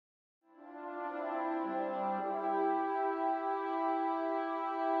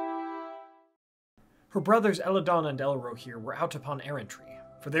Her brothers Elladan and Elrohir were out upon errantry,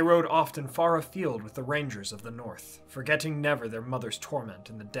 for they rode often far afield with the rangers of the north, forgetting never their mother's torment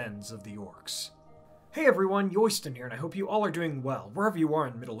in the dens of the orcs. Hey everyone, Yoyston here, and I hope you all are doing well, wherever you are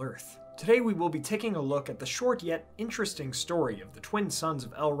in Middle-earth. Today we will be taking a look at the short yet interesting story of the twin sons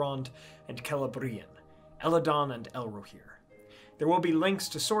of Elrond and Celebrían, Elladan and Elrohir. There will be links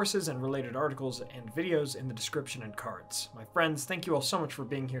to sources and related articles and videos in the description and cards. My friends, thank you all so much for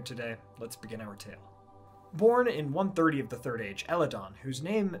being here today. Let's begin our tale. Born in 130 of the Third Age, Elladan, whose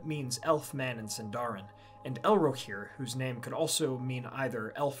name means Elf-man in Sindarin, and Elrohir, whose name could also mean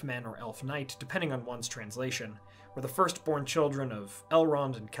either Elf-man or Elf-knight, depending on one's translation, were the firstborn children of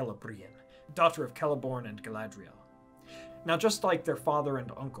Elrond and Celebrían, daughter of Celeborn and Galadriel. Now, just like their father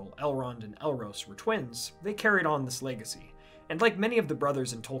and uncle, Elrond and Elros, were twins, they carried on this legacy, and like many of the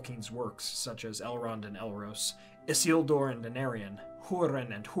brothers in Tolkien's works, such as Elrond and Elros, Isildur and Anarion,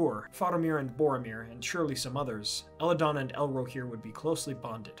 Hurin and Hur, Faramir and Boromir, and surely some others, Elladan and Elrohir would be closely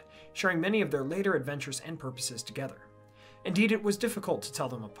bonded, sharing many of their later adventures and purposes together. Indeed, it was difficult to tell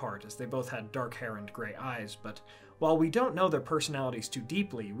them apart, as they both had dark hair and gray eyes, but while we don't know their personalities too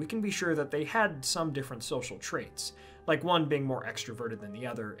deeply, we can be sure that they had some different social traits, like one being more extroverted than the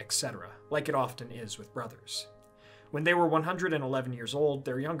other, etc., like it often is with brothers. When they were 111 years old,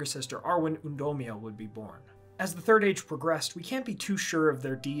 their younger sister Arwen Undomia would be born. As the Third Age progressed, we can't be too sure of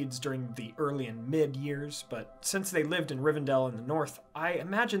their deeds during the early and mid-years, but since they lived in Rivendell in the north, I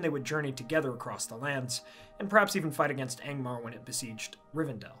imagine they would journey together across the lands, and perhaps even fight against Angmar when it besieged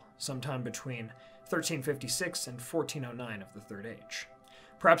Rivendell, sometime between 1356 and 1409 of the Third Age.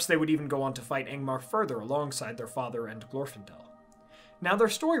 Perhaps they would even go on to fight Angmar further alongside their father and Glorfindel. Now, their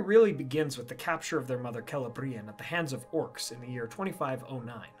story really begins with the capture of their mother Celebrían at the hands of orcs in the year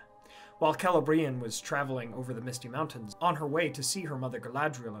 2509. While Celebrían was traveling over the Misty Mountains on her way to see her mother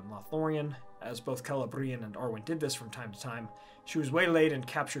Galadriel in Lothlorien, as both Celebrían and Arwen did this from time to time, she was waylaid and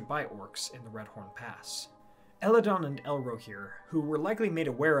captured by orcs in the Redhorn Pass. Elladan and Elrohir, who were likely made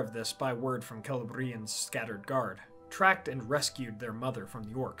aware of this by word from Celebrían's scattered guard, tracked and rescued their mother from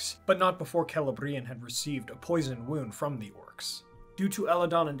the orcs, but not before Celebrían had received a poison wound from the orcs. Due to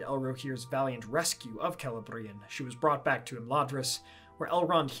Elladan and Elrohir's valiant rescue of Celebrían, she was brought back to Imladris, where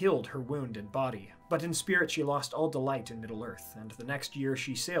Elrond healed her wound in body, but in spirit she lost all delight in Middle-earth, and the next year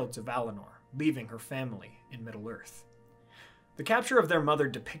she sailed to Valinor, leaving her family in Middle-earth. The capture of their mother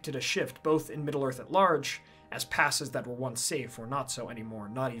depicted a shift both in Middle-earth at large, as passes that were once safe were not so anymore,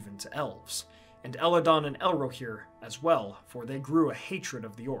 not even to elves, and Elladan and Elrohir as well, for they grew a hatred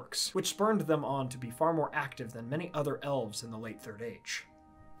of the orcs, which spurred them on to be far more active than many other elves in the late Third Age.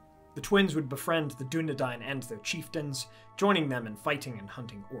 The twins would befriend the Dúnedain and their chieftains, joining them in fighting and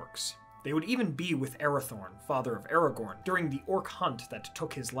hunting orcs. They would even be with Arathorn, father of Aragorn, during the orc hunt that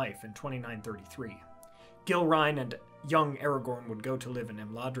took his life in 2933. Gilrain and young Aragorn would go to live in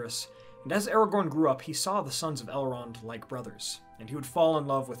Imladris, and as Aragorn grew up, he saw the sons of Elrond like brothers, and he would fall in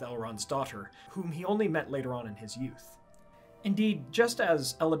love with Elrond's daughter, whom he only met later on in his youth. Indeed, just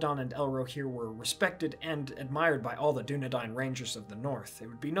as Elladan and Elrohir were respected and admired by all the Dúnedain rangers of the north, it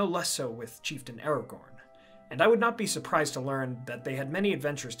would be no less so with Chieftain Aragorn, and I would not be surprised to learn that they had many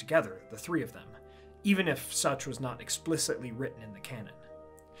adventures together, the three of them, even if such was not explicitly written in the canon.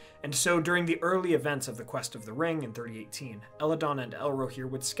 And so, during the early events of the Quest of the Ring in 3018, Elladan and Elrohir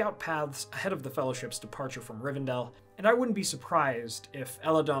would scout paths ahead of the Fellowship's departure from Rivendell, and I wouldn't be surprised if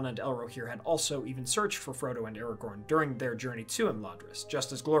Elladan and Elrohir had also even searched for Frodo and Aragorn during their journey to Imladris,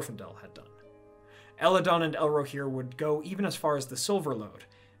 just as Glorfindel had done. Elladan and Elrohir would go even as far as the Silverlode,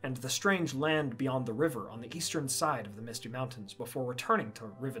 and the strange land beyond the river on the eastern side of the Misty Mountains before returning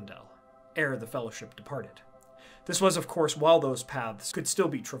to Rivendell, ere the Fellowship departed. This was, of course, while those paths could still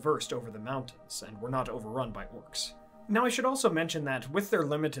be traversed over the mountains and were not overrun by orcs. Now, I should also mention that, with their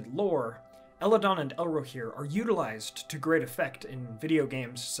limited lore, Elladan and Elrohir are utilized to great effect in video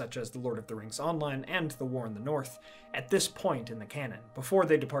games such as The Lord of the Rings Online and The War in the North at this point in the canon, before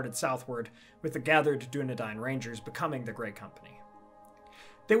they departed southward, with the gathered Dúnedain Rangers becoming the Grey Company.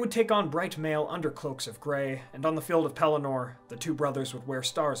 They would take on bright male undercloaks of grey, and on the field of Pelennor, the two brothers would wear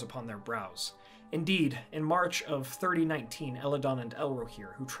stars upon their brows. Indeed, in March of 3019, Elladan and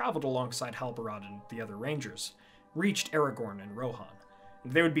Elrohir, who traveled alongside Halbarad and the other rangers, reached Aragorn and Rohan,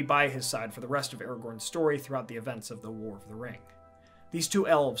 and they would be by his side for the rest of Aragorn's story throughout the events of the War of the Ring. These two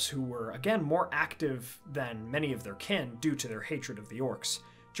elves, who were again more active than many of their kin due to their hatred of the orcs,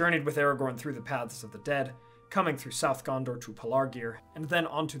 journeyed with Aragorn through the paths of the dead, coming through South Gondor to Pelargir, and then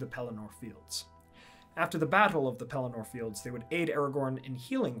onto the Pelennor Fields. After the Battle of the Pelennor Fields, they would aid Aragorn in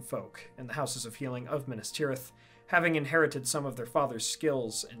healing folk in the Houses of Healing of Minas Tirith, having inherited some of their father's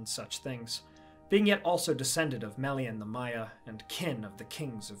skills in such things, being yet also descended of Melian the Maya and kin of the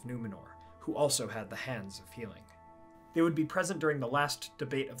kings of Númenor, who also had the Hands of Healing. They would be present during the last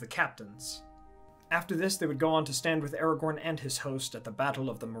debate of the captains. After this, they would go on to stand with Aragorn and his host at the Battle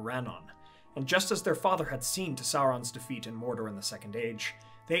of the Morannon, and just as their father had seen to Sauron's defeat in Mordor in the Second Age,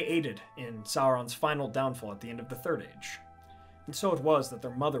 they aided in Sauron's final downfall at the end of the Third Age. And so it was that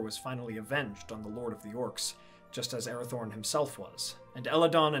their mother was finally avenged on the Lord of the Orcs, just as Arathorn himself was, and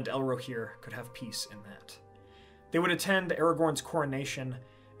Elladan and Elrohir could have peace in that. They would attend Aragorn's coronation,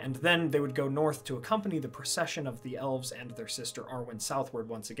 and then they would go north to accompany the procession of the elves and their sister Arwen southward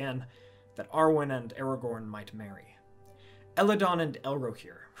once again, that Arwen and Aragorn might marry. Elladan and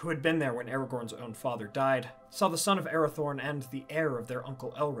Elrohir, who had been there when Aragorn's own father died, saw the son of Arathorn and the heir of their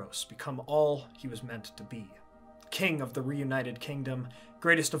uncle Elros become all he was meant to be. King of the reunited kingdom,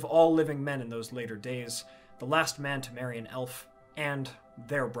 greatest of all living men in those later days, the last man to marry an elf, and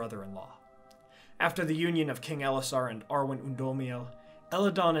their brother-in-law. After the union of King Elessar and Arwen Undomiel,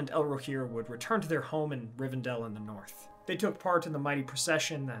 Elladan and Elrohir would return to their home in Rivendell in the north. They took part in the mighty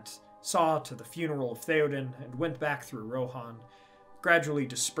procession that saw to the funeral of Theoden and went back through Rohan, gradually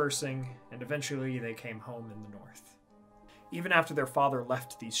dispersing, and eventually they came home in the north. Even after their father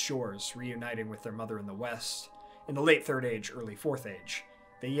left these shores, reuniting with their mother in the west, in the late Third Age, early Fourth Age,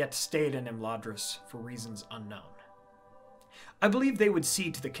 they yet stayed in Imladris for reasons unknown. I believe they would see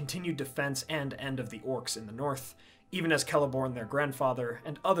to the continued defense and end of the orcs in the north, even as Celeborn, their grandfather,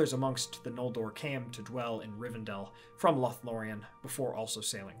 and others amongst the Noldor came to dwell in Rivendell from Lothlorien before also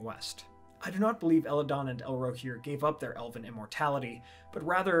sailing west. I do not believe Elladan and Elrohir gave up their elven immortality, but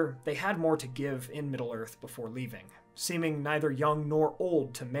rather they had more to give in Middle-earth before leaving, seeming neither young nor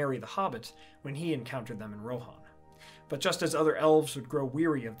old to marry the hobbit when he encountered them in Rohan. But just as other elves would grow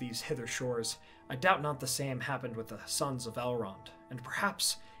weary of these hither shores, I doubt not the same happened with the sons of Elrond, and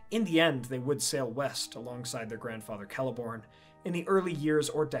perhaps in the end they would sail west alongside their grandfather Celeborn in the early years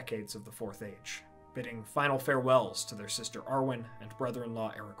or decades of the Fourth Age, bidding final farewells to their sister Arwen and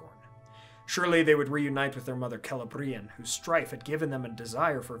brother-in-law Aragorn. Surely they would reunite with their mother Celebrían, whose strife had given them a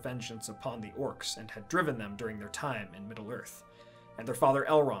desire for vengeance upon the orcs and had driven them during their time in Middle-earth, and their father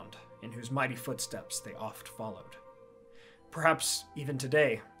Elrond, in whose mighty footsteps they oft followed. Perhaps, even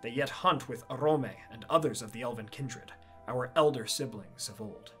today, they yet hunt with Arome and others of the elven kindred, our elder siblings of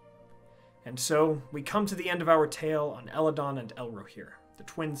old. And so, we come to the end of our tale on Elladan and Elrohir, the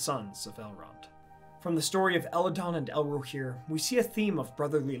twin sons of Elrond. From the story of Elladan and Elrohir, we see a theme of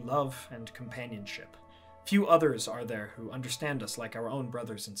brotherly love and companionship. Few others are there who understand us like our own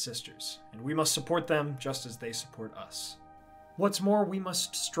brothers and sisters, and we must support them just as they support us. What's more, we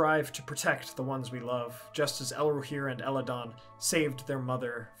must strive to protect the ones we love, just as Elrohir and Elladan saved their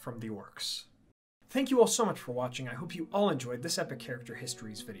mother from the orcs. Thank you all so much for watching. I hope you all enjoyed this epic character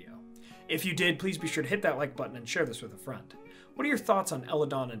histories video. If you did, please be sure to hit that like button and share this with a friend. What are your thoughts on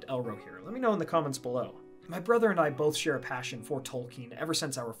Elladan and Elrohir? Let me know in the comments below. My brother and I both share a passion for Tolkien ever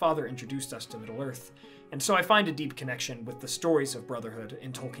since our father introduced us to Middle-earth, and so I find a deep connection with the stories of brotherhood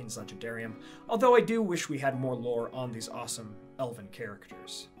in Tolkien's Legendarium, although I do wish we had more lore on these awesome elven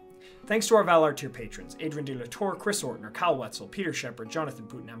characters. Thanks to our Valar tier patrons, Adrian De la Torre, Chris Ortner, Kyle Wetzel, Peter Sheppard, Jonathan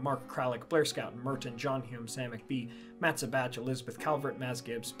Putnam, Mark Kralik, Blair Scout and Merton, John Hume, Sam McBee, Matt Sabatch, Elizabeth Calvert, Maz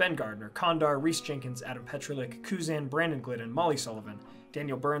Gibbs, Ben Gardner, Kondar, Reese Jenkins, Adam Petrolik, Kuzan, Brandon Glidden, Molly Sullivan,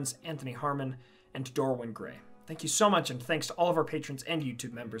 Daniel Burns, Anthony Harmon, and Dorwin Gray. Thank you so much, and thanks to all of our patrons and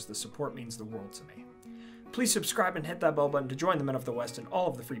YouTube members. The support means the world to me. Please subscribe and hit that bell button to join the Men of the West and all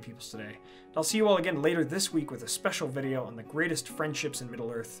of the Free Peoples today. And I'll see you all again later this week with a special video on the greatest friendships in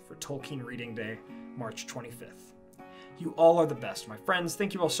Middle-earth for Tolkien Reading Day, March 25th. You all are the best, my friends.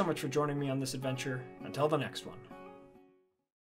 Thank you all so much for joining me on this adventure. Until the next one.